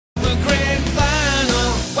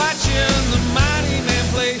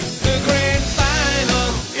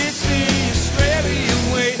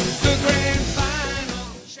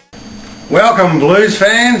Welcome Blues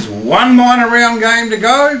fans, one minor round game to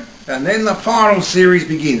go and then the final series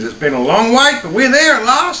begins. It's been a long wait, but we're there at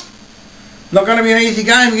last. Not going to be an easy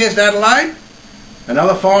game against Adelaide,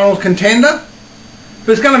 another finals contender,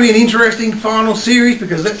 but it's going to be an interesting final series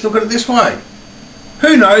because let's look at it this way.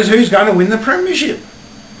 Who knows who's going to win the premiership?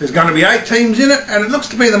 There's going to be 8 teams in it and it looks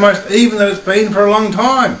to be the most even that it's been for a long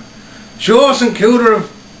time. Sure, St Kilda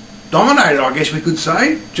have dominated, I guess we could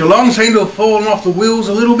say. Geelong seem to have fallen off the wheels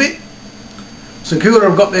a little bit. St Kilda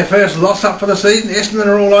have got their first loss up for the season. Essendon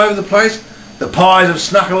are all over the place. The Pies have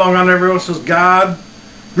snuck along under everyone else's guard.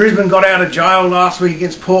 Brisbane got out of jail last week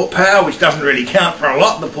against Port Power, which doesn't really count for a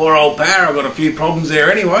lot. The poor old Power have got a few problems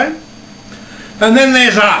there anyway. And then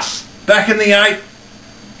there's us, back in the 8.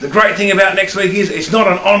 The great thing about next week is it's not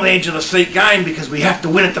an on the edge of the seat game because we have to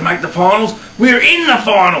win it to make the finals. We're in the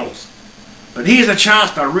finals. But here's a chance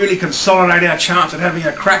to really consolidate our chance at having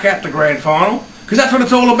a crack at the grand final, because that's what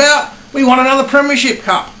it's all about. We want another premiership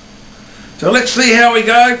cup. So let's see how we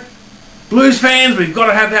go. Blues fans, we've got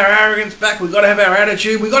to have our arrogance back. We've got to have our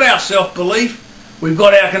attitude. We've got our self-belief. We've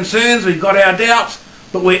got our concerns. We've got our doubts.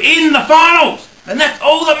 But we're in the finals. And that's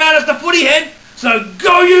all that matters to Footyhead. So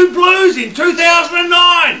go you Blues in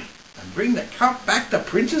 2009 and bring the cup back to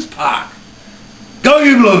Princes Park. Go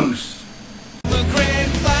you Blues.